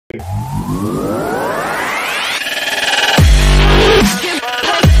Awesome.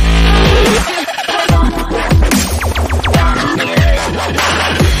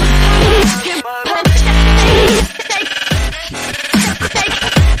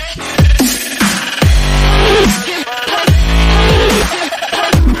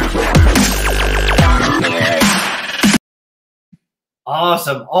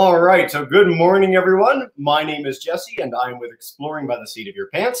 All right. So good morning, everyone. My name is Jesse, and I'm with Exploring by the Seat of Your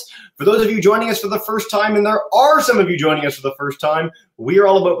Pants. For those of you joining us for the first time, and there are some of you joining us for the first time, we are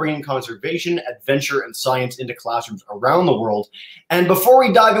all about bringing conservation, adventure, and science into classrooms around the world. And before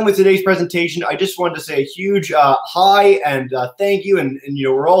we dive in with today's presentation, I just wanted to say a huge hi and thank you. And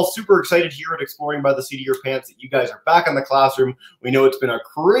we're all super excited here at Exploring by the Seat of Your Pants that you guys are back in the classroom. We know it's been a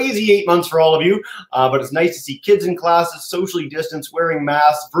crazy 8 months for all of you, but it's nice to see kids in classes, socially distanced, wearing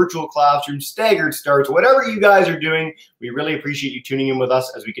masks, virtual classrooms, staggered starts, whatever you guys are doing. We really appreciate you tuning in with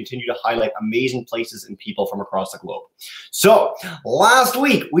us as we continue to highlight amazing places and people from across the globe. So last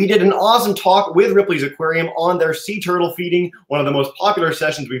week, we did an awesome talk with Ripley's Aquarium on their sea turtle feeding, one of the most popular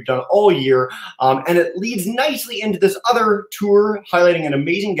sessions we've done all year. And it leads nicely into this other tour highlighting an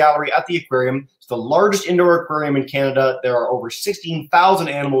amazing gallery at the aquarium. It's the largest indoor aquarium in Canada. There are over 16,000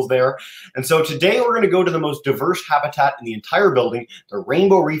 animals there. And so today we're going to go to the most diverse habitat in the entire building, the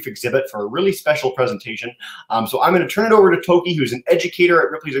Rainbow Reef exhibit, for a really special presentation. So I'm going to turn it over to Toki, who's an educator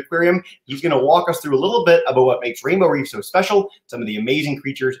at Ripley's Aquarium. He's going to walk us through a little bit about what makes Rainbow Reef so special, some of the amazing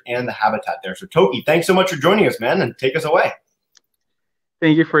creatures and the habitat there. So Toki, thanks so much for joining us, man, and take us away.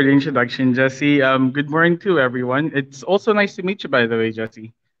 Thank you for the introduction, Jesse. Good morning to everyone. It's also nice to meet you, by the way,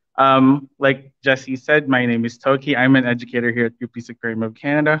 Jesse. Like Jesse said, my name is Toki. I'm an educator here at Ripley's Aquarium of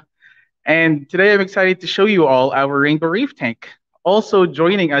Canada. And today I'm excited to show you all our Rainbow Reef tank. Also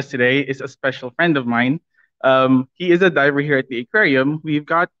joining us today is a special friend of mine. He is a diver here at the aquarium. We've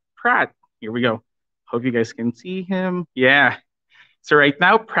got Pratt. Here we go. Hope you guys can see him. Yeah. So right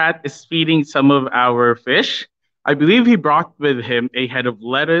now, Pratt is feeding some of our fish. I believe he brought with him a head of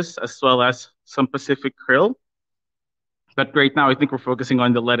lettuce as well as some Pacific krill. But right now, I think we're focusing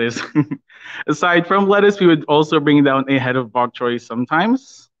on the lettuce. Aside from lettuce, we would also bring down a head of bok choy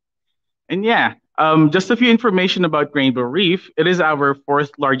sometimes. And yeah, just a few information about Rainbow Reef. It is our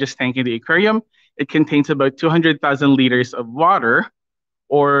 4th largest tank in the aquarium. It contains about 200,000 liters of water,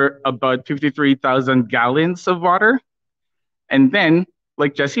 or about 53,000 gallons of water. And then,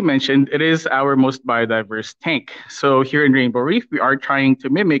 like Jesse mentioned, it is our most biodiverse tank. So here in Rainbow Reef, we are trying to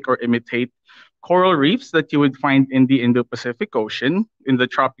mimic or imitate coral reefs that you would find in the Indo-Pacific Ocean, in the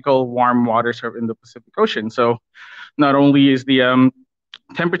tropical warm waters of Indo-Pacific Ocean. So not only is the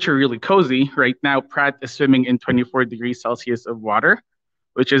temperature really cozy, right now Pratt is swimming in 24 degrees Celsius of water,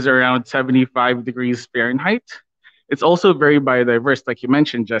 which is around 75 degrees Fahrenheit. It's also very biodiverse, like you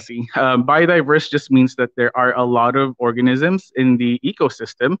mentioned, Jesse. Biodiverse just means that there are a lot of organisms in the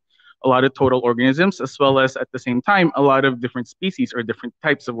ecosystem, a lot of total organisms, as well as at the same time, a lot of different species or different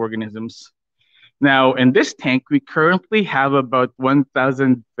types of organisms. Now, in this tank, we currently have about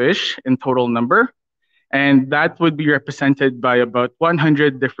 1,000 fish in total number, and that would be represented by about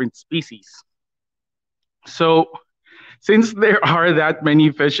 100 different species. So since there are that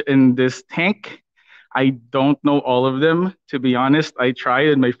many fish in this tank, I don't know all of them, to be honest. I tried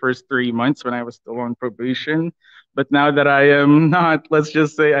in my first 3 months when I was still on probation. But now that I am not, let's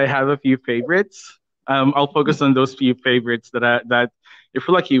just say I have a few favorites. I'll focus on those few favorites that if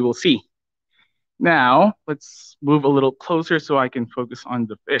we're lucky, we'll see. Now, let's move a little closer so I can focus on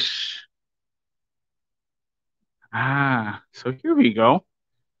the fish. So here we go.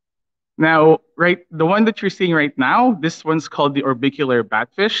 Now, the one that you're seeing right now, this one's called the orbicular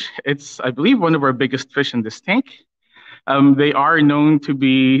batfish. It's, I believe, one of our biggest fish in this tank. They are known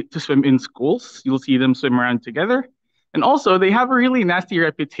to swim in schools. You'll see them swim around together. And also, they have a really nasty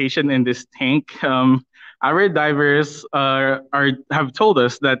reputation in this tank. Our divers have told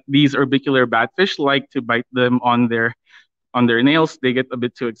us that these orbicular batfish like to bite them on their nails. They get a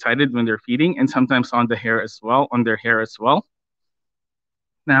bit too excited when they're feeding, and sometimes on their hair as well.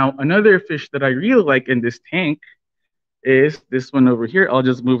 Now, another fish that I really like in this tank is this one over here. I'll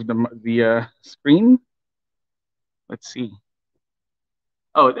just move the screen. Let's see.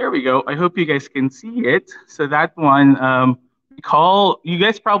 Oh, there we go. I hope you guys can see it. So that one, you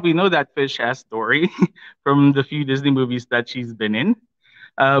guys probably know that fish as Dory from the few Disney movies that she's been in.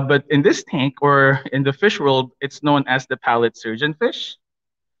 But in this tank, or in the fish world, it's known as the palate surgeonfish.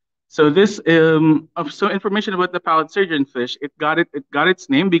 So this, information about the palate surgeonfish, it got its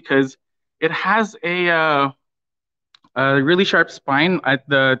name because it has a really sharp spine at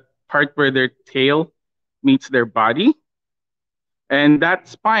the part where their tail meets their body. And that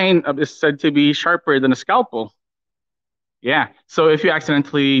spine is said to be sharper than a scalpel. Yeah. So if you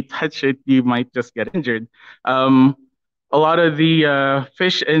accidentally touch it, you might just get injured. Um, a lot of the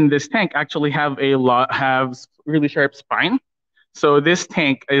fish in this tank actually have really sharp spine. So this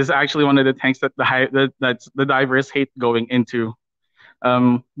tank is actually one of the tanks that that's the divers hate going into,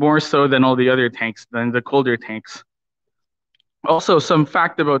 more so than all the other tanks, than the colder tanks. Also, some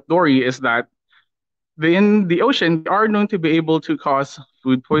fact about Dory is that in the ocean, they are known to be able to cause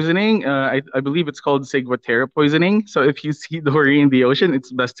food poisoning. I believe it's called ciguatera poisoning. So if you see Dory in the ocean,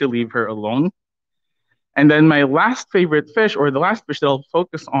 it's best to leave her alone. And then my last favorite fish, or the last fish that I'll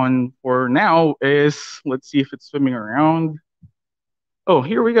focus on for now, is, let's see if it's swimming around. Oh,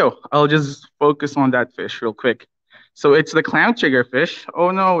 here we go. I'll just focus on that fish real quick. So it's the clown triggerfish.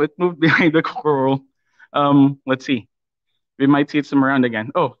 Oh no, it moved behind the coral. Let's see. We might see it swim around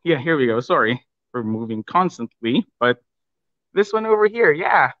again. Oh, yeah, here we go. Sorry for moving constantly, but this one over here,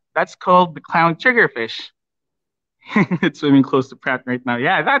 yeah, that's called the clown triggerfish. It's swimming close to Pratt right now.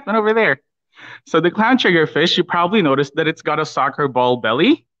 Yeah, that one over there. So the clown triggerfish, you probably noticed that it's got a soccer ball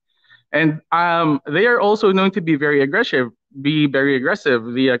belly, and they are also known to be very aggressive. The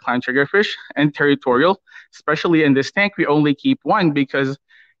clown triggerfish, and territorial. Especially in this tank, we only keep one because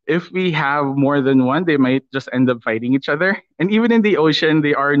if we have more than one, they might just end up fighting each other. And even in the ocean,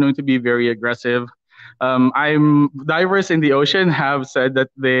 they are known to be very aggressive. I'm Divers in the ocean have said that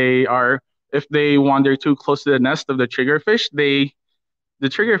if they wander too close to the nest of the triggerfish, the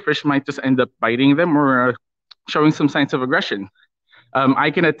triggerfish might just end up biting them or showing some signs of aggression. I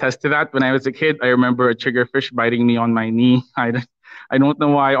can attest to that. When I was a kid, I remember a triggerfish biting me on my knee. I don't know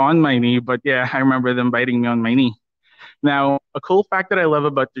why on my knee, but yeah, I remember them biting me on my knee. Now, a cool fact that I love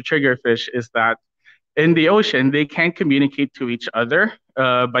about the triggerfish is that in the ocean, they can communicate to each other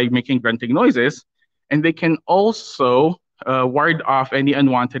by making grunting noises, and they can also ward off any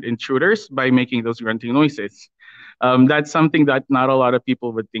unwanted intruders by making those grunting noises. That's something that not a lot of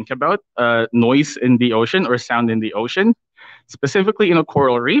people would think about, noise in the ocean or sound in the ocean. Specifically in a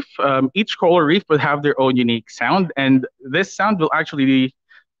coral reef, each coral reef would have their own unique sound, and this sound will actually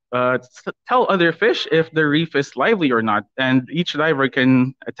tell other fish if the reef is lively or not. And each diver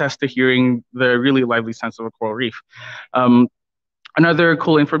can attest to hearing the really lively sounds of a coral reef. Um, Another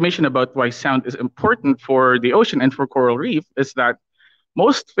cool information about why sound is important for the ocean and for coral reef is that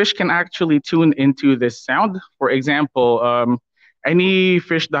most fish can actually tune into this sound. For example, any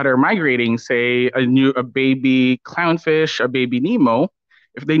fish that are migrating, say a baby clownfish, a baby Nemo,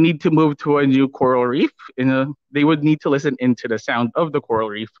 if they need to move to a new coral reef, they would need to listen into the sound of the coral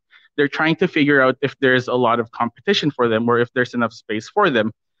reef. They're trying to figure out if there's a lot of competition for them or if there's enough space for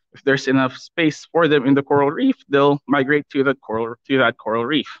them. If there's enough space for them in the coral reef, they'll migrate to that coral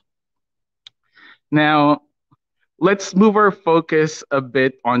reef. Now, let's move our focus a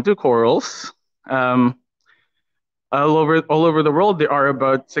bit onto corals. Um, all over the world, there are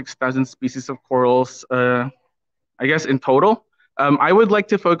about 6,000 species of corals, I guess, in total. I would like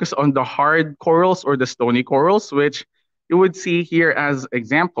to focus on the hard corals or the stony corals, which you would see here as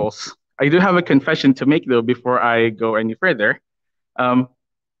examples. I do have a confession to make, though, before I go any further. Um,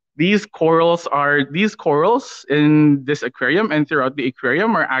 these corals in this aquarium and throughout the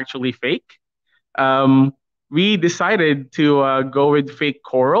aquarium are actually fake. We decided to go with fake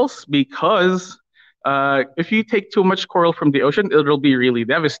corals because if you take too much coral from the ocean, it'll be really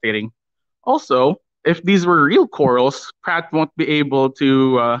devastating. Also, if these were real corals, Pratt won't be able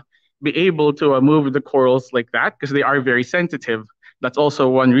to move the corals like that because they are very sensitive. That's also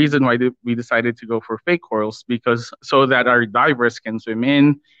one reason why we decided to go for fake corals, because so that our divers can swim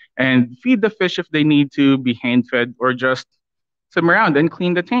in and feed the fish if they need to be hand fed or just swim around and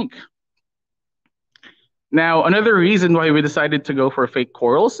clean the tank. Now, another reason why we decided to go for fake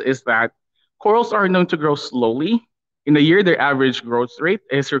corals is that corals are known to grow slowly. In a year, their average growth rate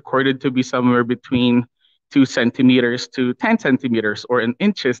is recorded to be somewhere between 2 centimeters to 10 centimeters, or in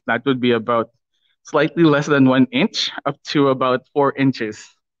inches, that would be about slightly less than 1 inch up to about 4 inches.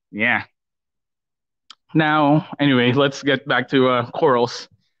 Yeah. Now, anyway, let's get back to corals.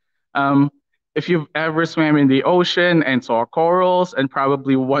 Um, if you've ever swam in the ocean and saw corals and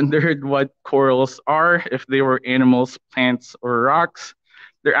probably wondered what corals are, if they were animals, plants, or rocks,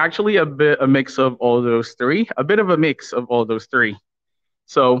 they're actually a bit of a mix of all those three.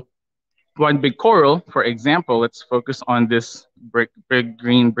 So one big coral, for example, let's focus on this big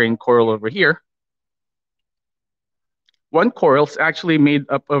green brain coral over here. One coral is actually made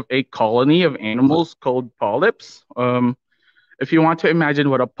up of a colony of animals called polyps. If you want to imagine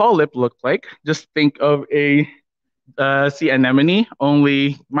what a polyp looked like, just think of a sea anemone,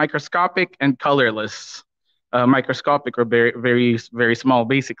 only microscopic and colorless. microscopic or very small,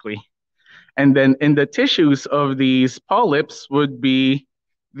 basically. And then in the tissues of these polyps would be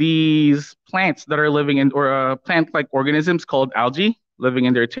these plants that are living in, or plant-like organisms called algae living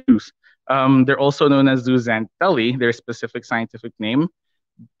in their tissues. They're also known as zooxanthellae, their specific scientific name.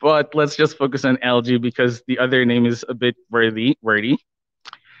 But let's just focus on algae because the other name is a bit wordy.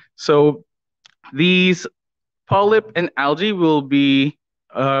 So these polyp and algae will be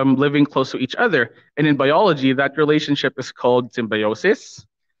living close to each other. And in biology, that relationship is called symbiosis.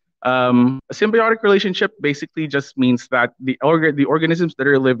 A symbiotic relationship basically just means that the organisms that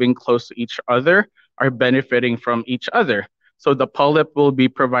are living close to each other are benefiting from each other. So the polyp will be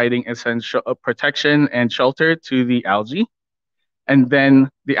providing essential protection and shelter to the algae. And then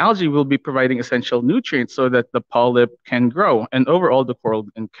the algae will be providing essential nutrients so that the polyp can grow and overall the coral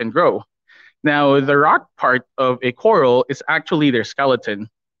can grow. Now, the rock part of a coral is actually their skeleton.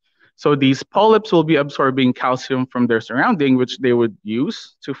 So these polyps will be absorbing calcium from their surrounding, which they would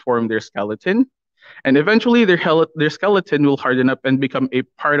use to form their skeleton. And eventually their skeleton will harden up and become a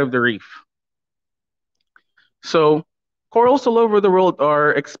part of the reef. So corals all over the world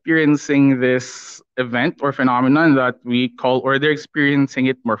are experiencing this event or phenomenon that we call, or they're experiencing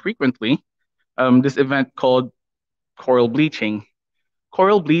it more frequently, this event called coral bleaching.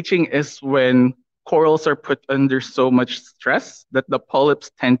 Coral bleaching is when corals are put under so much stress that the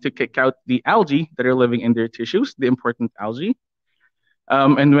polyps tend to kick out the algae that are living in their tissues, the important algae.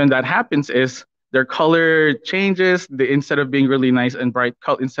 And when that happens is their color changes. Instead of being really nice and bright,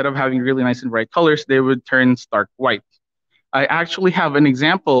 instead of having really nice and bright colors, they would turn stark white. I actually have an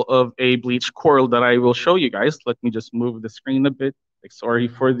example of a bleached coral that I will show you guys. Let me just move the screen a bit. Sorry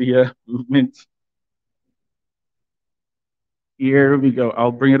for the movement. Here we go.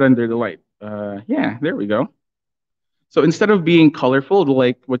 I'll bring it under the light. Yeah, there we go. So instead of being colorful,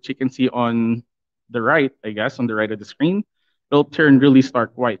 like what you can see on the right, I guess, on the right of the screen, it'll turn really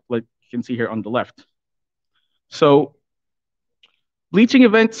stark white, like you can see here on the left. So bleaching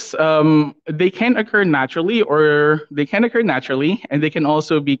events, they can occur naturally, and they can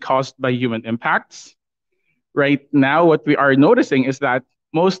also be caused by human impacts. Right now, what we are noticing is that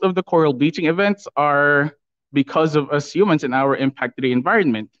most of the coral bleaching events are because of us humans and our impact to the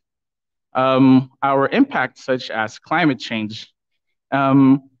environment. Our impacts such as climate change.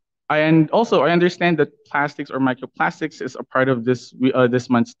 And also, I understand that plastics or microplastics is a part of this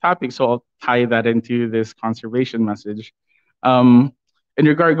month's topic, so I'll tie that into this conservation message. Going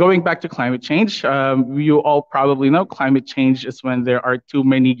back to climate change, you all probably know climate change is when there are too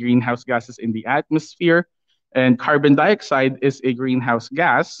many greenhouse gases in the atmosphere, and carbon dioxide is a greenhouse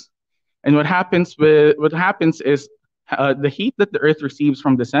gas. And what happens is the heat that the Earth receives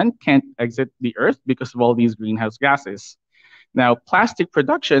from the sun can't exit the Earth because of all these greenhouse gases. Now, plastic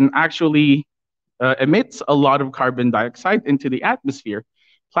production actually emits a lot of carbon dioxide into the atmosphere.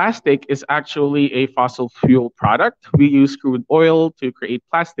 Plastic is actually a fossil fuel product. We use crude oil to create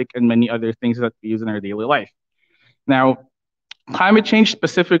plastic and many other things that we use in our daily life. Now, climate change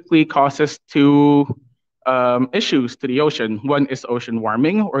specifically causes two issues to the ocean. One is ocean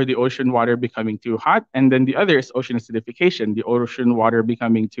warming, or the ocean water becoming too hot, and then the other is ocean acidification, the ocean water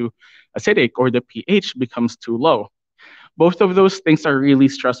becoming too acidic, or the pH becomes too low. Both of those things are really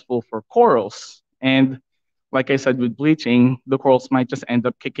stressful for corals. And like I said, with bleaching, the corals might just end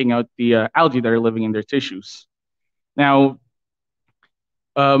up kicking out the algae that are living in their tissues. Now,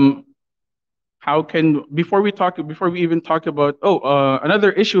 before we even talk about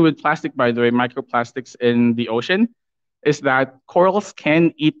another issue with plastic, by the way, microplastics in the ocean, is that corals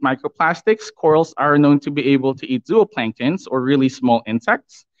can eat microplastics. Corals are known to be able to eat zooplanktons, or really small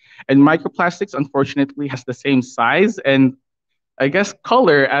insects, and microplastics unfortunately has the same size and I guess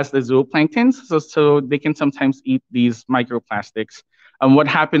color as the zooplanktons, so they can sometimes eat these microplastics. What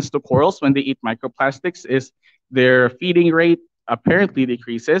happens to corals when they eat microplastics is their feeding rate apparently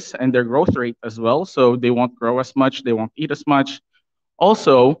decreases and their growth rate as well. So they won't grow as much, they won't eat as much.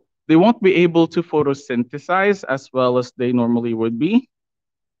 Also, they won't be able to photosynthesize as well as they normally would be.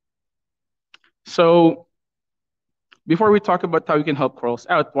 So before we talk about how we can help corals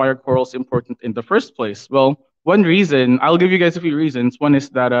out, why are corals important in the first place? Well, one reason, I'll give you guys a few reasons. One is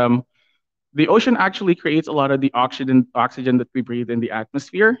that the ocean actually creates a lot of the oxygen that we breathe in the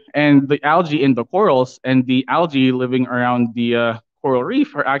atmosphere, and the algae in the corals and the algae living around the coral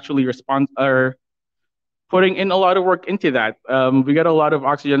reef are actually putting in a lot of work into that. We get a lot of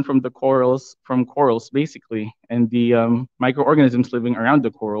oxygen from corals basically, and the microorganisms living around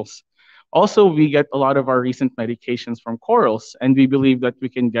the corals. Also, we get a lot of our recent medications from corals, and we believe that we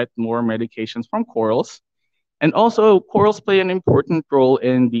can get more medications from corals. And also, corals play an important role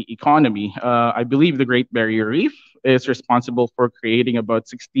in the economy. I believe the Great Barrier Reef is responsible for creating about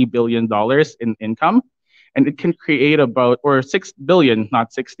 $60 billion in income. And it can create about, or 6 billion,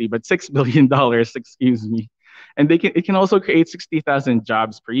 not 60, but $6 billion, excuse me. And it can also create 60,000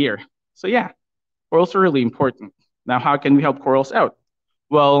 jobs per year. So yeah, corals are really important. Now, how can we help corals out?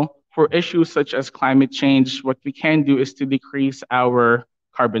 Well, for issues such as climate change, what we can do is to decrease our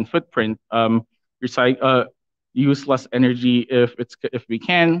carbon footprint. Use less energy if we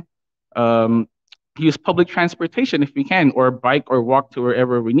can. Um, Use public transportation if we can, or bike or walk to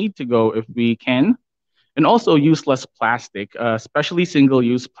wherever we need to go if we can. And also use less plastic, especially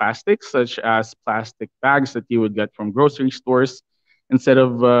single-use plastics, such as plastic bags that you would get from grocery stores. Instead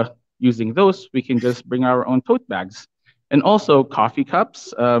of using those, we can just bring our own tote bags. And also coffee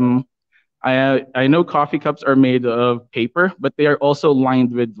cups. I know coffee cups are made of paper, but they are also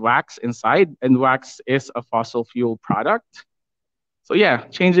lined with wax inside, and wax is a fossil fuel product. So yeah,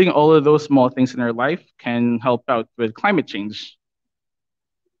 changing all of those small things in our life can help out with climate change.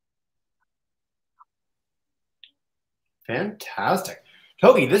 Fantastic.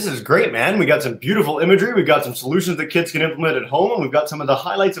 Toby, this is great, man. We got some beautiful imagery. We've got some solutions that kids can implement at home, and we've got some of the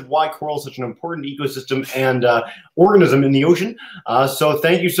highlights of why coral is such an important ecosystem and organism in the ocean. So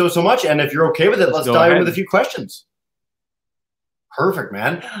thank you so much. And if you're okay with it, let's dive in with a few questions. Perfect,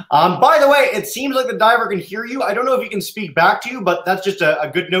 man. By the way, it seems like the diver can hear you. I don't know if he can speak back to you, but that's just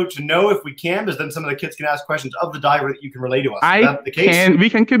a good note to know if we can, because then some of the kids can ask questions of the diver that you can relay to us. Is that the case? We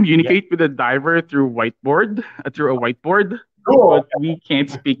can communicate with the diver through a whiteboard. Cool. But we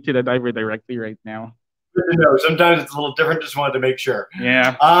can't speak to the diver directly right now. Good to know. Sometimes it's a little different. Just wanted to make sure.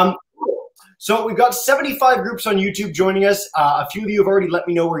 Yeah. So we've got 75 groups on YouTube joining us. A few of you have already let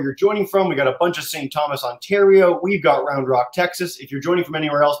me know where you're joining from. We got a bunch of St. Thomas, Ontario. We've got Round Rock, Texas. If you're joining from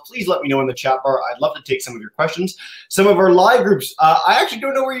anywhere else, please let me know in the chat bar. I'd love to take some of your questions. Some of our live groups, I actually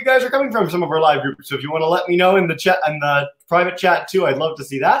don't know where you guys are coming from, some of our live groups. So if you want to let me know in the chat and the private chat too, I'd love to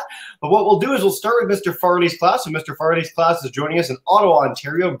see that. But what we'll do is we'll start with Mr. Farley's class. So Mr. Farley's class is joining us in Ottawa,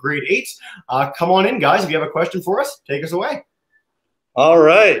 Ontario, grade 8. Come on in, guys. If you have a question for us, take us away. All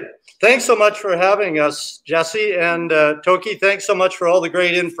right. Thanks so much for having us, Jesse. And Toki, thanks so much for all the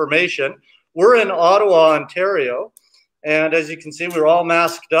great information. We're in Ottawa, Ontario. And as you can see, we're all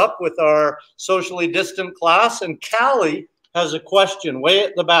masked up with our socially distant class. And Callie has a question way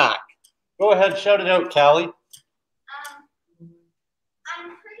at the back. Go ahead, shout it out, Callie.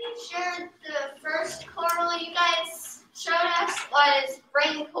 I'm pretty sure the first coral you guys showed us was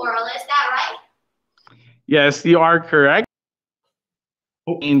ring coral. Is that right? Yes, you are correct.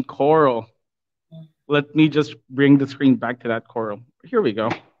 In coral. Let me just bring the screen back to that coral. Here we go.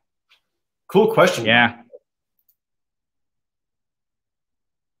 Cool question. Yeah.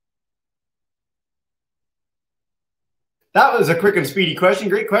 That was a quick and speedy question.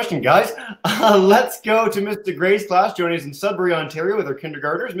 Great question, guys. Let's go to Mr. Gray's class, joining us in Sudbury, Ontario with our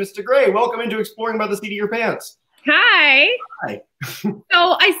kindergartners. Mr. Gray, welcome into Exploring by the Seat of Your Pants. Hi. Hi. So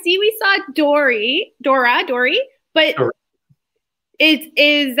I see we saw Dory, but Dory.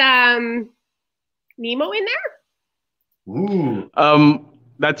 Is Nemo in there? Ooh.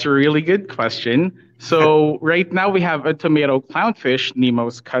 That's a really good question. So right now we have a tomato clownfish,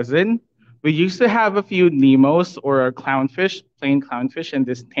 Nemo's cousin. We used to have a few Nemos or a clownfish, plain clownfish in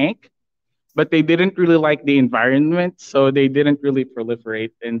this tank, but they didn't really like the environment, so they didn't really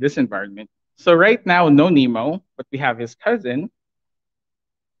proliferate in this environment. So right now, no Nemo, but we have his cousin.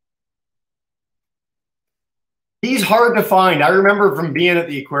 He's hard to find. I remember from being at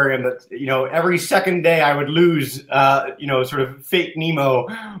the aquarium that, every second day I would lose, sort of fake Nemo.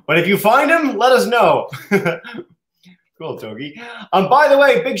 But if you find him, let us know. Cool, Togi. By the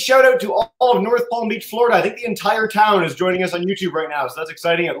way, big shout out to all of North Palm Beach, Florida. I think the entire town is joining us on YouTube right now. So that's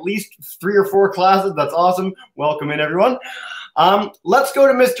exciting. At least 3 or 4 classes. That's awesome. Welcome in, everyone. Let's go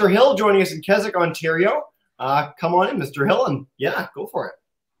to Mr. Hill joining us in Keswick, Ontario. Come on in, Mr. Hill, and yeah, go for it.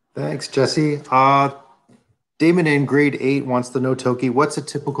 Thanks, Jesse. Damon in grade 8 wants to know, Toki, what's a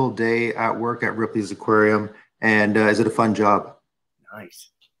typical day at work at Ripley's Aquarium, and is it a fun job? Nice.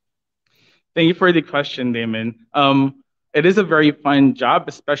 Thank you for the question, Damon. It is a very fun job,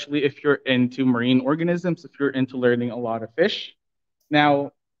 especially if you're into marine organisms, if you're into learning a lot of fish.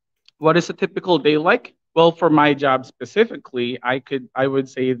 Now, what is a typical day like? Well, for my job specifically, I would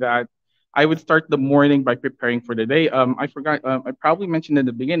say that I would start the morning by preparing for the day. I forgot, I probably mentioned in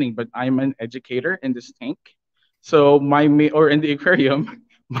the beginning, but I'm an educator in this tank. So in the aquarium,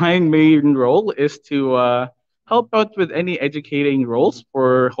 my main role is to help out with any educating roles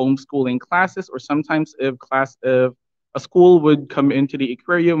for homeschooling classes, or sometimes if a school would come into the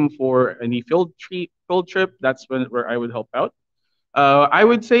aquarium for any field trip, that's where I would help out. I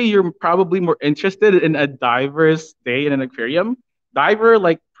would say you're probably more interested in a diver's day in an aquarium. Diver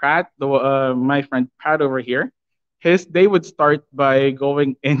like Pratt, my friend Pratt over here, his day would start by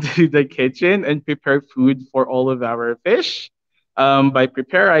going into the kitchen and prepare food for all of our fish. By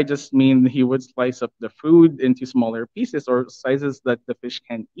prepare, I just mean he would slice up the food into smaller pieces or sizes that the fish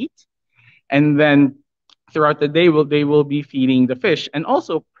can eat, and then throughout the day they will be feeding the fish. And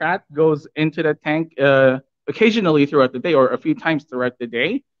also Pratt goes into the tank occasionally throughout the day or a few times throughout the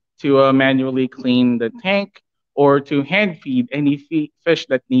day to manually clean the tank or to hand feed any fish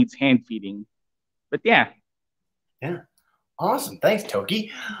that needs hand feeding. But yeah. Awesome. Thanks,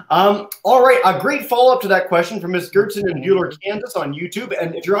 Toki. All right. A great follow-up to that question from Ms. Gertson in Bueller, Kansas on YouTube.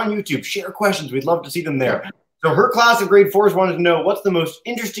 And if you're on YouTube, share questions. We'd love to see them there. So her class of grade 4s wanted to know, what's the most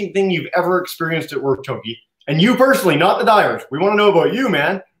interesting thing you've ever experienced at work, Toki? And you personally, not the divers. We want to know about you,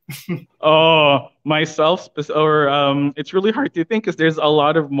 man. Oh, myself, or it's really hard to think because there's a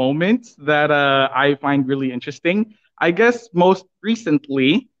lot of moments that I find really interesting. I guess most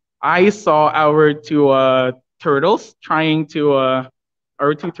recently, I saw our two turtles trying to,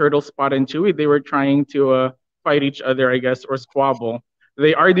 our two turtles, Spot and Chewy, they were trying to fight each other, I guess, or squabble.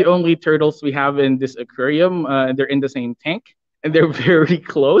 They are the only turtles we have in this aquarium. They're in the same tank, and they're very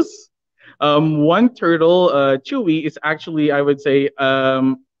close. One turtle, Chewy, is actually, I would say,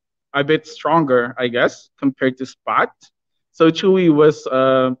 a bit stronger, I guess, compared to Spot. So Chewy was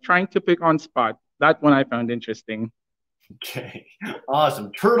trying to pick on Spot. That one I found interesting. Okay,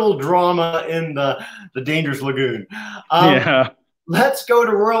 awesome. Turtle drama in the dangerous lagoon. Yeah. Let's go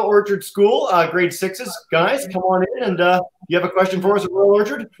to Royal Orchard School, grade 6s. Guys, come on in, and you have a question for us at Royal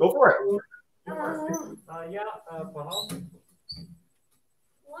Orchard? Go for it. What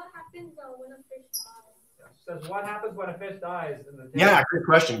happens when a fish dies? Says, what happens when a fish dies in the tank? Yeah, good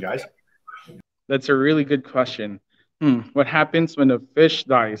question, guys. That's a really good question. What happens when a fish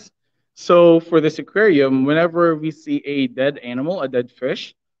dies? So for this aquarium, whenever we see a dead animal, a dead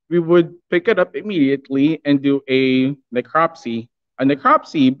fish, we would pick it up immediately and do a necropsy. A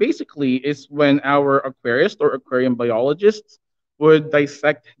necropsy basically is when our aquarist or aquarium biologists would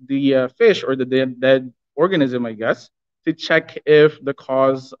dissect the fish or the dead organism, I guess, to check if the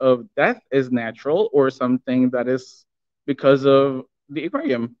cause of death is natural or something that is because of the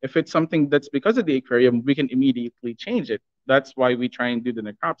aquarium. If it's something that's because of the aquarium, we can immediately change it. That's why we try and do the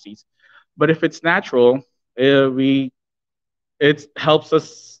necropsies. But if it's natural, it helps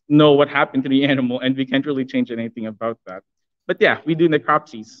us know what happened to the animal, and we can't really change anything about that. But yeah, we do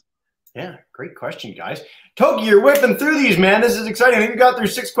necropsies. Yeah, great question, guys. Toki, you're whipping through these, man. This is exciting. I think we got through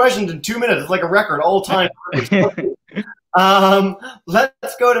 6 questions in 2 minutes. It's like a record all time.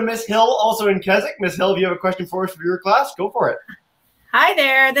 Let's go to Miss Hill, also in Keswick. Miss Hill, if you have a question for us for your class, go for it. Hi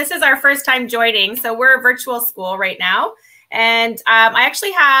there. This is our first time joining. So we're a virtual school right now. And I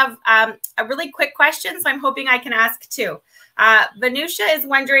actually have a really quick question, so I'm hoping I can ask two. Venusia is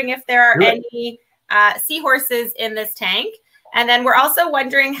wondering if there are any seahorses in this tank. And then we're also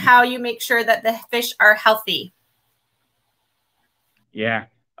wondering how you make sure that the fish are healthy. Yeah,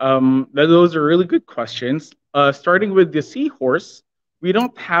 those are really good questions. Starting with the seahorse, we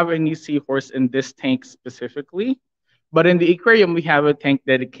don't have any seahorse in this tank specifically, but in the aquarium, we have a tank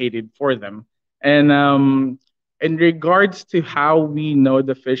dedicated for them. And in regards to how we know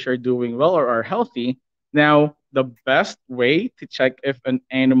the fish are doing well or are healthy, now the best way to check if an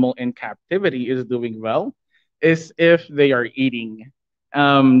animal in captivity is doing well is if they are eating.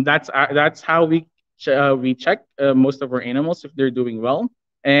 That's how we check most of our animals if they're doing well.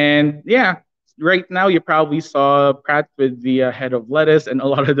 And yeah, right now you probably saw Pratt with the head of lettuce, and a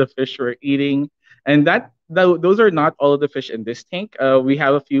lot of the fish were eating. And those are not all of the fish in this tank. We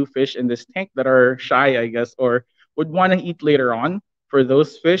have a few fish in this tank that are shy, I guess, or would want to eat later on. For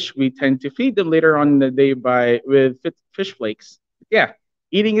those fish, we tend to feed them later on in the day with fish flakes. Yeah,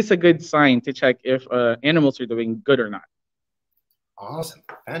 eating is a good sign to check if animals are doing good or not. Awesome.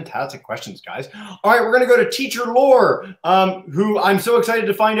 Fantastic questions, guys. All right, we're going to go to Teacher Lore, who I'm so excited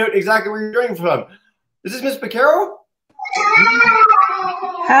to find out exactly where you're joining from. Is this Miss Picaro?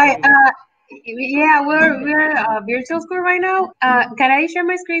 Hi. Yeah, we're virtual school right now. Can I share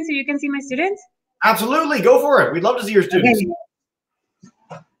my screen so you can see my students? Absolutely. Go for it. We'd love to see your students. Okay.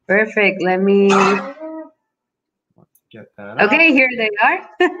 Perfect. Let me get that up. Okay, here they are.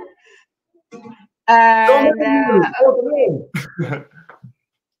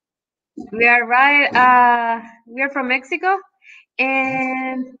 We are right. We are from Mexico,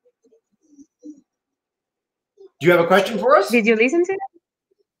 and do you have a question for us? Did you listen to that?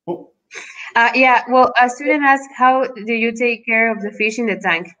 Oh. Yeah, well, a student asked, how do you take care of the fish in the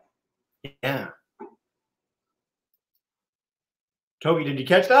tank? Yeah. Togi, did you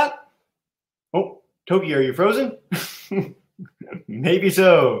catch that? Oh, Togi, are you frozen? Maybe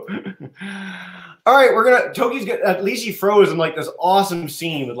so. All right, Togi's got, at least he froze in like this awesome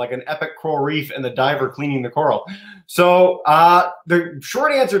scene with like an epic coral reef and the diver cleaning the coral. So the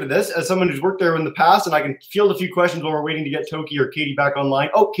short answer to this, as someone who's worked there in the past, and I can field a few questions while we're waiting to get Togi or Katie back online.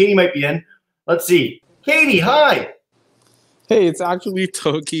 Oh, Katie might be in. Let's see. Katie, hi. Hey, it's actually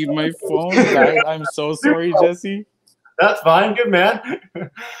Toki. My phone died. I'm so sorry, Jesse. That's fine. Good, man.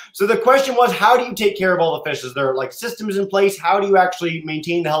 So the question was, how do you take care of all the fish? Is there like systems in place? How do you actually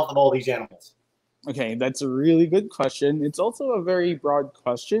maintain the health of all these animals? Okay, that's a really good question. It's also a very broad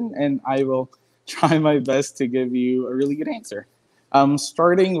question, and I will try my best to give you a really good answer.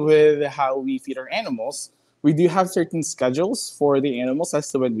 Starting with how we feed our animals, we do have certain schedules for the animals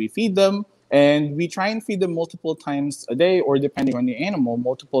as to when we feed them, and we try and feed them multiple times a day, or depending on the animal,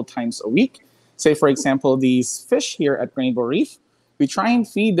 multiple times a week. Say, for example, these fish here at Rainbow Reef, we try and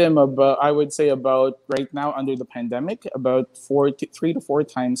feed them about, I would say about right now under the pandemic, about 3 to 4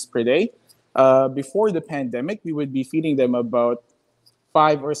 times per day. Before the pandemic, we would be feeding them about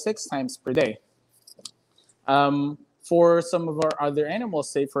 5 or 6 times per day. For some of our other animals,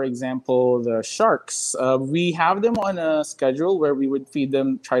 say for example, the sharks, we have them on a schedule where we would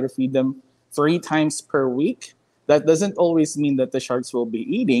try to feed them 3 times per week. That doesn't always mean that the sharks will be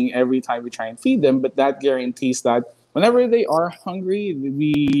eating every time we try and feed them, but that guarantees that whenever they are hungry,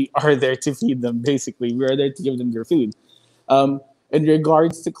 we are there to feed them, basically. We are there to give them their food. In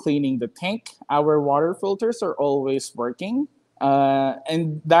regards to cleaning the tank, our water filters are always working.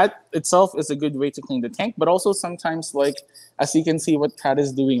 And that itself is a good way to clean the tank. But also sometimes, like, as you can see what Kat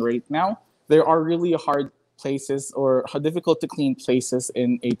is doing right now, there are really hard places or difficult to clean places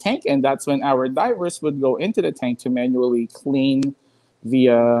in a tank. And that's when our divers would go into the tank to manually clean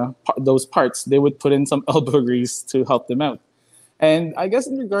those parts. They would put in some elbow grease to help them out. And I guess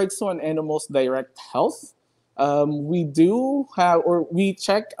in regards to an animal's direct health, we do have, or we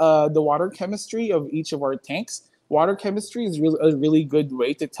check the water chemistry of each of our tanks. Water chemistry is a really good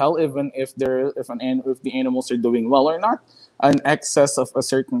way to tell if the animals are doing well or not. An excess of a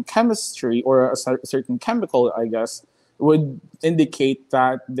certain chemistry or a certain chemical, I guess, would indicate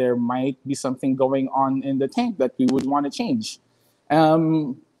that there might be something going on in the tank that we would want to change.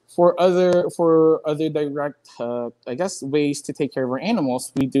 For other direct, I guess, ways to take care of our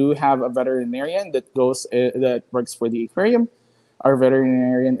animals, we do have a veterinarian that works for the aquarium. Our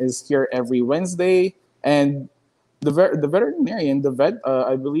veterinarian is here every Wednesday, and the veterinarian,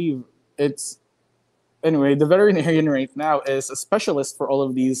 I believe the veterinarian right now is a specialist for all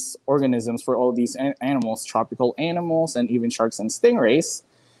of these organisms, for all of these animals, tropical animals, and even sharks and stingrays.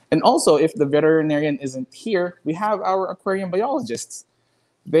 And also, if the veterinarian isn't here, we have our aquarium biologists.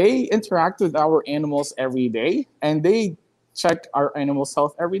 They interact with our animals every day, and they check our animals'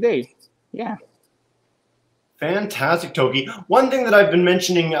 health every day. Yeah. Fantastic, Togi. One thing that I've been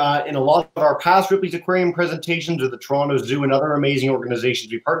mentioning in a lot of our past Ripley's Aquarium presentations or the Toronto Zoo and other amazing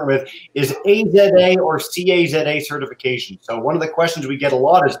organizations we partner with is AZA or CAZA certification. So one of the questions we get a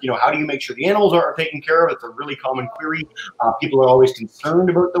lot is, how do you make sure the animals are taken care of? It's a really common query. People are always concerned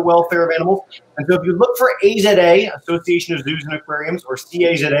about the welfare of animals. And so if you look for AZA, Association of Zoos and Aquariums, or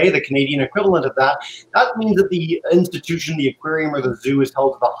CAZA, the Canadian equivalent of that, that means that the institution, the aquarium or the zoo is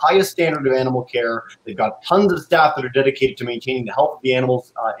held to the highest standard of animal care. They've got tons of staff that are dedicated to maintaining the health of the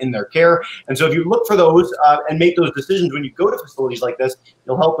animals in their care. And so if you look for those and make those decisions when you go to facilities like this,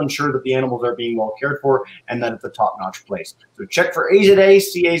 you'll help ensure that the animals are being well cared for and that it's a top-notch place. So check for AZA,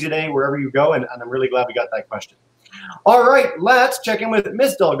 CAZA, wherever you go, and I'm really glad we got that question. All right, let's check in with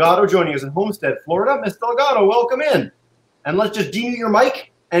Miss Delgado joining us in Homestead, Florida. Miss Delgado, welcome in. And let's just demute your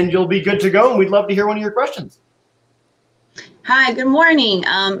mic and you'll be good to go. And we'd love to hear one of your questions. Hi, good morning.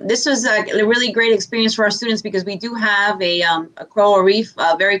 This was a really great experience for our students because we do have a coral reef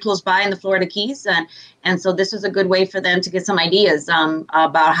very close by in the Florida Keys. And so this was a good way for them to get some ideas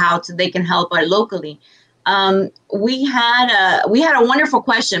about how they can help locally. We had a wonderful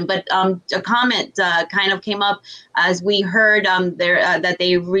question, but a comment kind of came up as we heard that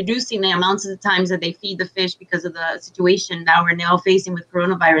they're reducing the amounts of the times that they feed the fish because of the situation that we're now facing with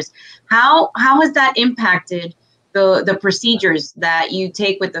coronavirus. How has that impacted the procedures that you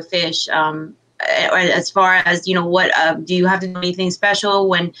take with the fish? As far as what do you have to do anything special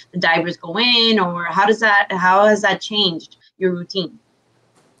when the divers go in, or how has that changed your routine?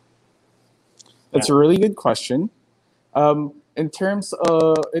 That's a really good question. In in terms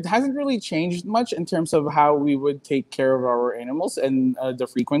of, it hasn't really changed much in terms of how we would take care of our animals and the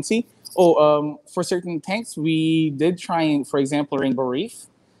frequency. For certain tanks, we did try, for example, Rainbow Reef,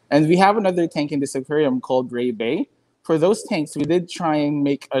 and we have another tank in this aquarium called Gray Bay. For those tanks, we did try and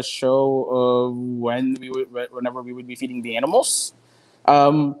make a show of whenever we would be feeding the animals.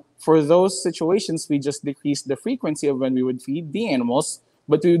 For those situations, we just decreased the frequency of when we would feed the animals,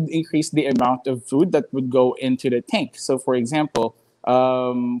 but we would increase the amount of food that would go into the tank. So for example,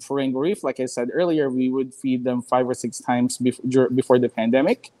 for Rainbow Reef, like I said earlier, we would feed them 5 or 6 times before the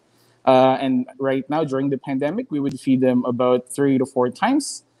pandemic. And right now, during the pandemic, we would feed them about 3 to 4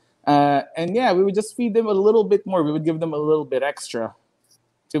 times. And yeah, we would just feed them a little bit more. We would give them a little bit extra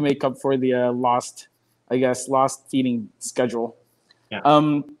to make up for the lost feeding schedule.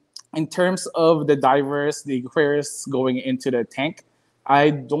 Yeah. In terms of the divers, the aquarists going into the tank, I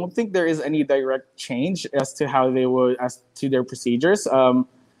don't think there is any direct change as to their procedures. I'm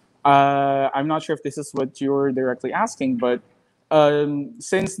not sure if this is what you're directly asking, but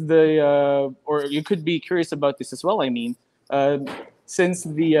since or you could be curious about this as well. I mean, since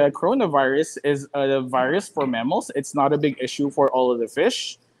the coronavirus is a virus for mammals, it's not a big issue for all of the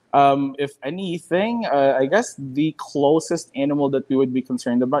fish. If anything, I guess the closest animal that we would be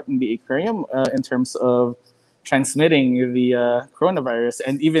concerned about in the aquarium in terms of transmitting the coronavirus,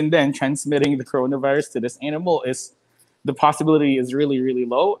 and even then transmitting the coronavirus to this animal, is the possibility is really, really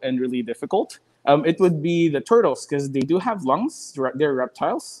low and really difficult. It would be the turtles, because they do have lungs. They're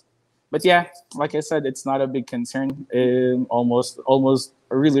reptiles. But yeah, like I said, it's not a big concern. Almost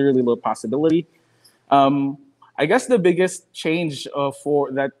a really, really low possibility. I guess the biggest change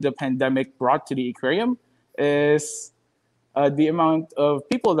for that the pandemic brought to the aquarium is the amount of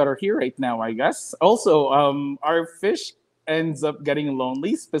people that are here right now, I guess. Also, our fish ends up getting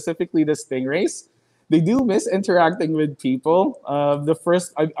lonely, specifically the stingrays. They do miss interacting with people.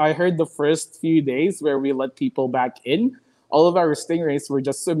 I heard the first few days where we let people back in, all of our stingrays were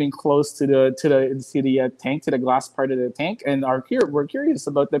just swimming close to the tank, to the glass part of the tank, and we're curious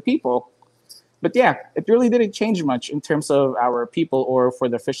about the people. But yeah, it really didn't change much in terms of our people or for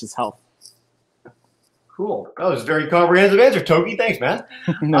the fish's health. Cool. That was a very comprehensive answer, Toki. Thanks, man.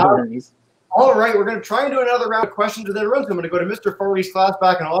 No worries. All right, we're going to try and do another round of questions with everyone. So I'm going to go to Mr. Farley's class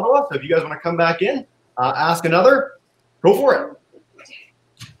back in Ottawa. So if you guys want to come back in, ask another, go for it.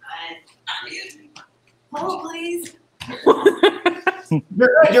 Hold, please.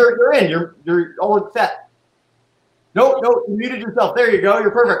 You're in. You're all set. No, you muted yourself. There you go.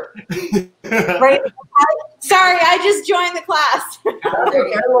 You're perfect. Right. Sorry, I just joined the class.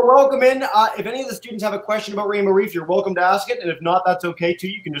 Okay, well, welcome in. If any of the students have a question about Rainbow Reef, you're welcome to ask it. And if not, that's okay too.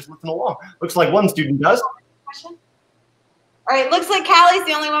 You can just listen along. Looks like one student does. Question? All right, looks like Callie's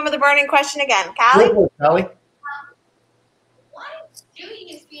the only one with a burning question again. Callie? Callie? Why do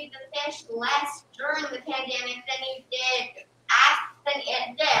you feed the fish less during the pandemic than you did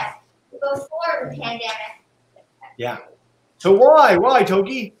before the pandemic? Yeah. So why,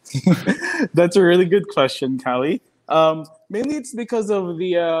 Toki? That's a really good question, Callie. Mainly it's because of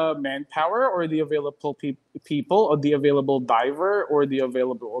the manpower or the available people or the available diver or the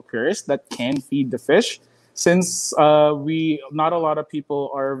available aquarist that can feed the fish. Since not a lot of people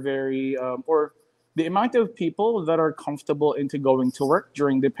are very, or the amount of people that are comfortable into going to work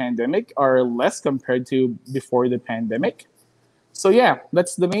during the pandemic are less compared to before the pandemic. So yeah,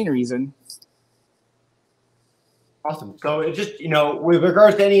 that's the main reason. Awesome. So it just, with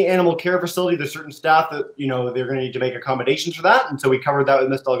regards to any animal care facility, there's certain staff that, they're going to need to make accommodations for that. And so we covered that with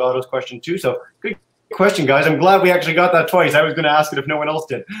Ms. Delgado's question too. So good question, guys. I'm glad we actually got that twice. I was going to ask it if no one else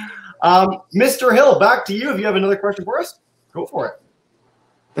did. Mr. Hill, back to you. If you have another question for us, go for it.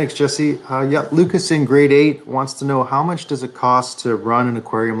 Thanks, Jesse. Yeah, Lucas in grade 8 wants to know, how much does it cost to run an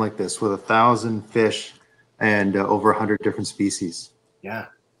aquarium like this with 1,000 fish and over 100 different species? Yeah.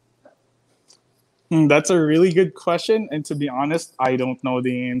 That's a really good question. And to be honest, I don't know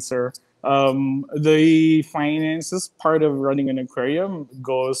the answer. The finances part of running an aquarium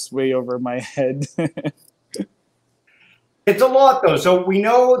goes way over my head. It's a lot, though. So we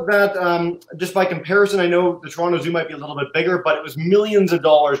know that just by comparison, I know the Toronto Zoo might be a little bit bigger, but it was millions of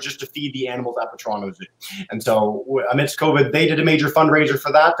dollars just to feed the animals at the Toronto Zoo. And so amidst COVID, they did a major fundraiser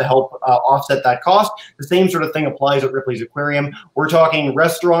for that to help offset that cost. The same sort of thing applies at Ripley's Aquarium. We're talking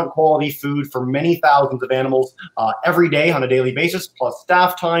restaurant quality food for many thousands of animals every day on a daily basis, plus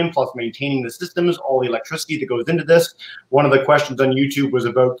staff time, plus maintaining the systems, all the electricity that goes into this. One of the questions on YouTube was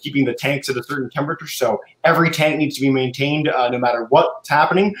about keeping the tanks at a certain temperature. So every tank needs to be maintained no matter what's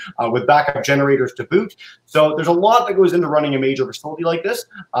happening, with backup generators to boot. So there's a lot that goes into running a major facility like this,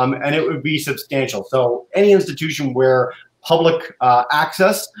 and it would be substantial. So any institution where public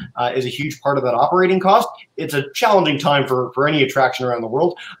access is a huge part of that operating cost. It's a challenging time for any attraction around the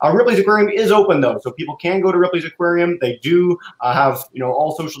world. Ripley's Aquarium is open though, so people can go to Ripley's Aquarium. They do have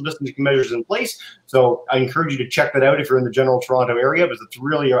all social distancing measures in place. So I encourage you to check that out if you're in the general Toronto area, because it's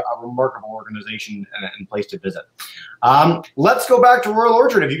really a remarkable organization and place to visit. Let's go back to Royal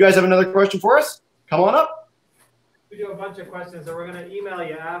Orchard. If you guys have another question for us, come on up. We do a bunch of questions, so we're going to email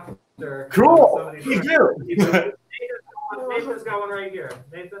you after. Cool. You do. Nathan's got one right here.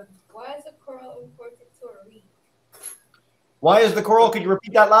 Nathan? Why is a coral important to a reef? Why is the coral? Could you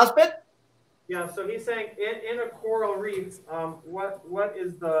repeat that last bit? Yeah, so he's saying in a coral reef, what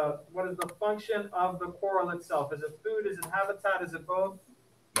is the function of the coral itself? Is it food? Is it habitat? Is it both?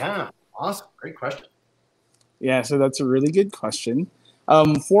 Yeah, awesome. Great question. Yeah, so that's a really good question.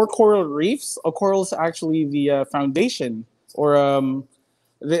 For coral reefs, a coral is actually the foundation, or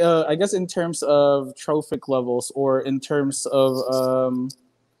I guess in terms of trophic levels, or in terms of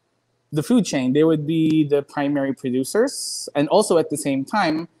the food chain, they would be the primary producers, and also at the same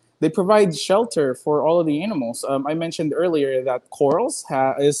time, they provide shelter for all of the animals. I mentioned earlier that corals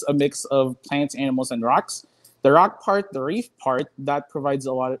is a mix of plants, animals, and rocks. The rock part, the reef part, that provides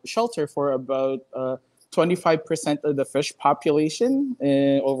a lot of shelter for about 25% of the fish population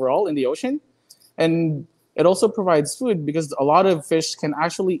overall in the ocean. And it also provides food because a lot of fish can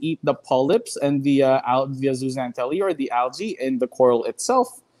actually eat the polyps and the zooxanthellae, or the algae in the coral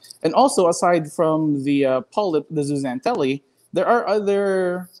itself. And also, aside from the polyp, the zooxanthellae, there are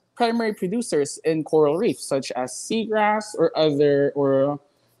other primary producers in coral reefs, such as seagrass or other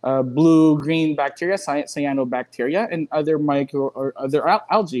blue-green bacteria, cyanobacteria, and other micro or other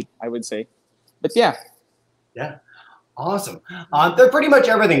algae, I would say. But yeah. Yeah. Awesome. They're pretty much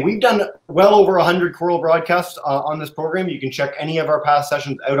everything. We've done well over 100 coral broadcasts on this program. You can check any of our past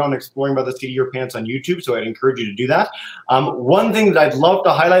sessions out on Exploring by the Seat of Your Pants on YouTube, so I'd encourage you to do that. One thing that I'd love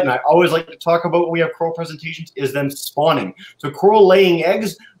to highlight, and I always like to talk about when we have coral presentations, is them spawning. So coral laying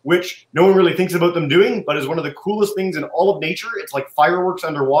eggs, which no one really thinks about them doing, but is one of the coolest things in all of nature. It's like fireworks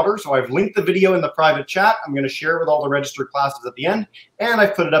underwater. So I've linked the video in the private chat. I'm going to share it with all the registered classes at the end, and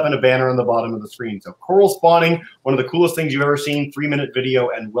I've put it up in a banner on the bottom of the screen. So coral spawning, one of the coolest things you've ever seen, 3-minute video,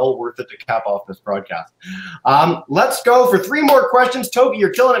 and well worth it to cap off this broadcast. Let's go for 3 more questions. Toby, you're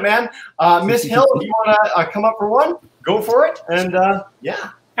killing it, man. Miss Hill, if you want to come up for one, go for it. And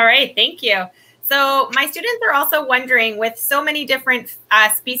yeah. All right, thank you. So my students are also wondering, with so many different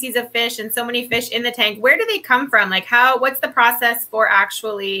species of fish and so many fish in the tank, where do they come from? Like what's the process for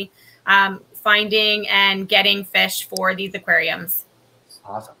actually finding and getting fish for these aquariums?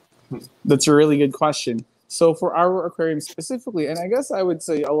 Awesome. That's a really good question. So for our aquarium specifically, and I guess I would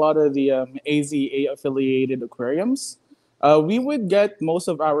say a lot of the AZA affiliated aquariums, we would get most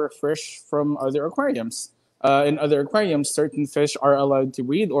of our fish from other aquariums. In other aquariums, certain fish are allowed to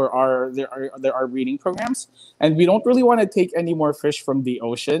breed, or there are breeding programs, and we don't really want to take any more fish from the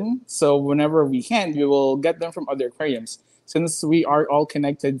ocean. So whenever we can, we will get them from other aquariums. Since we are all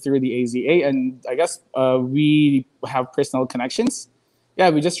connected through the AZA, and I guess we have personal connections, yeah,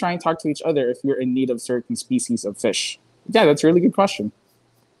 we just try and talk to each other if we're in need of certain species of fish. Yeah, that's a really good question.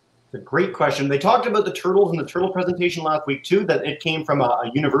 It's a great question. They talked about the turtles in the turtle presentation last week too, that it came from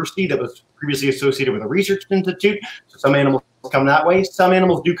a university that was previously associated with a research institute. So some animals come that way. Some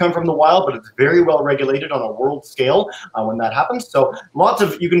animals do come from the wild, but it's very well regulated on a world scale when that happens. So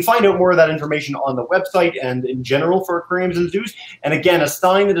you can find out more of that information on the website and in general for aquariums and zoos. And again, a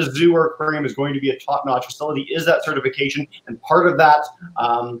sign that a zoo or aquarium is going to be a top-notch facility is that certification. And part of that,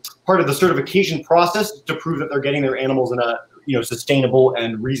 part of the certification process is to prove that they're getting their animals in a sustainable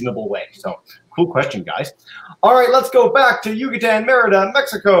and reasonable way. So cool question, guys. All right, let's go back to Yucatan, Merida,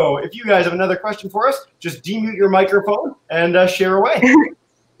 Mexico. If you guys have another question for us, just demute your microphone and share away.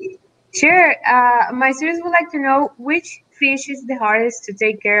 Sure. My students would like to know which fish is the hardest to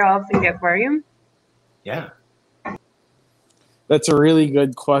take care of in the aquarium. Yeah. That's a really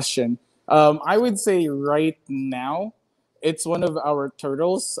good question. I would say right now, it's one of our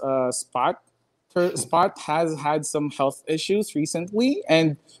turtles, Spot. Spot has had some health issues recently,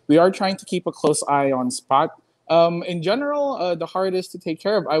 and we are trying to keep a close eye on Spot. In general, the hardest to take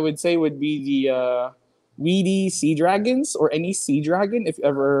care of, I would say, would be the weedy sea dragons, or any sea dragon, if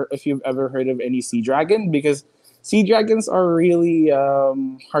you've ever heard of any sea dragon, because sea dragons are really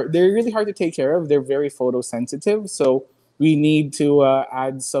hard. They're really hard to take care of. They're very photosensitive, so we need to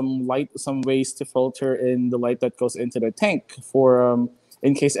add some ways to filter in the light that goes into the tank for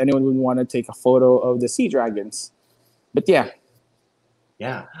in case anyone would want to take a photo of the sea dragons. But yeah.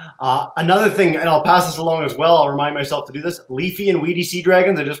 Yeah. Another thing, and I'll pass this along as well, I'll remind myself to do this, leafy and weedy sea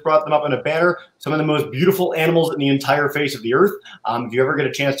dragons, I just brought them up in a banner, some of the most beautiful animals in the entire face of the earth. If you ever get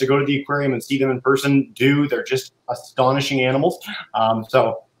a chance to go to the aquarium and see them in person, do. They're just astonishing animals.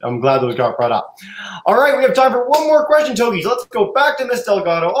 So I'm glad those got brought up. All right, we have time for one more question, Togies. Let's go back to Miss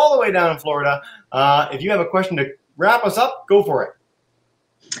Delgado all the way down in Florida. If you have a question to wrap us up, go for it.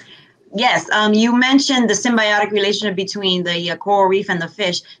 Yes, you mentioned the symbiotic relationship between the coral reef and the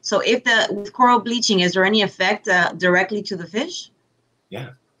fish. So with coral bleaching, is there any effect directly to the fish? Yeah.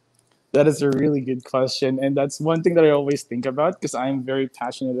 That is a really good question. And that's one thing that I always think about because I'm very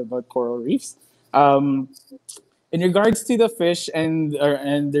passionate about coral reefs. In regards to the fish and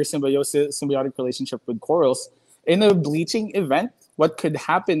their symbiotic relationship with corals, in a bleaching event, what could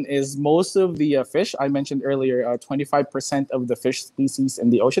happen is most of the fish, I mentioned earlier, 25% of the fish species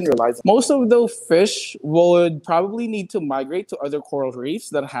in the ocean relies. Most of those fish would probably need to migrate to other coral reefs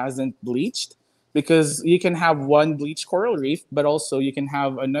that hasn't bleached, because you can have one bleached coral reef, but also you can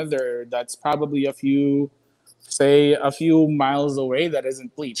have another that's probably a few miles away that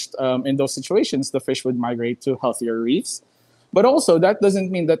isn't bleached. In those situations, the fish would migrate to healthier reefs. But also, that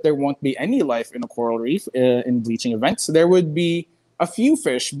doesn't mean that there won't be any life in a coral reef in bleaching events. There would be a few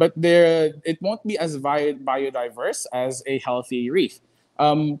fish, but it won't be as biodiverse as a healthy reef.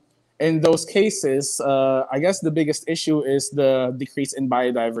 In those cases, I guess the biggest issue is the decrease in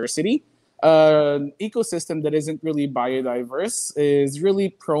biodiversity. An ecosystem that isn't really biodiverse is really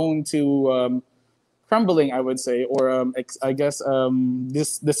prone to crumbling, I would say, or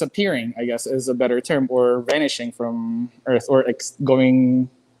disappearing, I guess is a better term, or vanishing from Earth, or going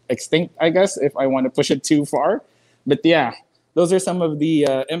extinct, I guess, if I want to push it too far. But yeah, those are some of the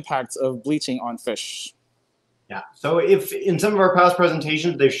impacts of bleaching on fish. Yeah. So if in some of our past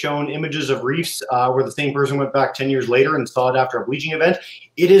presentations, they've shown images of reefs where the same person went back 10 years later and saw it after a bleaching event,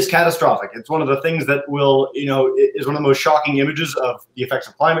 it is catastrophic. It's one of the things that will, is one of the most shocking images of the effects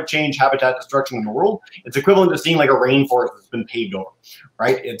of climate change, habitat destruction in the world. It's equivalent to seeing like a rainforest that's been paved over,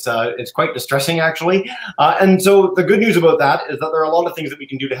 right? It's quite distressing, actually. And so the good news about that is that there are a lot of things that we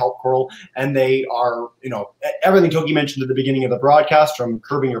can do to help coral, and they are, everything Togi mentioned at the beginning of the broadcast, from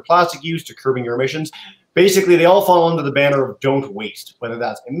curbing your plastic use to curbing your emissions. Basically, they all fall under the banner of don't waste, whether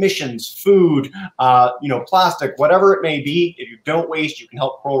that's emissions, food, plastic, whatever it may be. If you don't waste, you can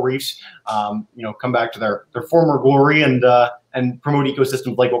help coral reefs, come back to their former glory and promote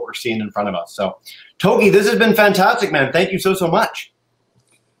ecosystems like what we're seeing in front of us. So, Togi, this has been fantastic, man. Thank you so much.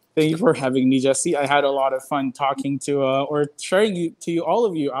 Thank you for having me, Jesse. I had a lot of fun talking to or sharing all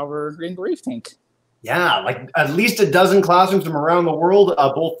of you our rainbow reef tank. Yeah, like at least a dozen classrooms from around the world,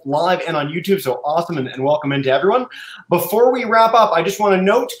 both live and on YouTube. So awesome, and welcome into everyone. Before we wrap up, I just want to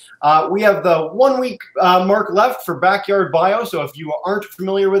note we have the 1 week mark left for Backyard Bio. So if you aren't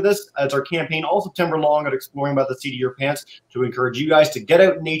familiar with this, it's our campaign all September long at Exploring by the Seat of Your Pants to encourage you guys to get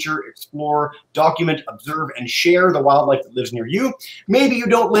out in nature, explore, document, observe, and share the wildlife that lives near you. Maybe you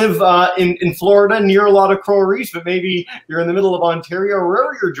don't live in Florida near a lot of coral reefs, but maybe you're in the middle of Ontario or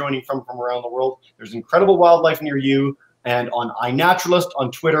wherever you're joining from around the world. There's incredible wildlife near you, and on iNaturalist,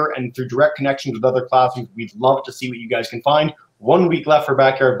 on Twitter, and through direct connections with other classrooms, we'd love to see what you guys can find. 1 week left for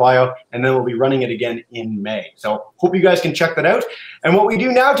Backyard Bio, and then we'll be running it again in May. So hope you guys can check that out. And what we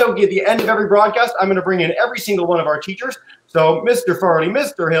do now, Togi, at the end of every broadcast, I'm going to bring in every single one of our teachers. So Mr. Farley,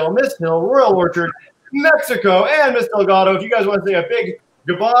 Mr. Hill, Miss Hill, Royal Orchard, Mexico, and Miss Delgado, if you guys want to say a big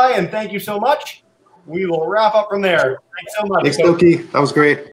goodbye and thank you so much, we will wrap up from there. Thanks so much. Thanks, Toki. That was great.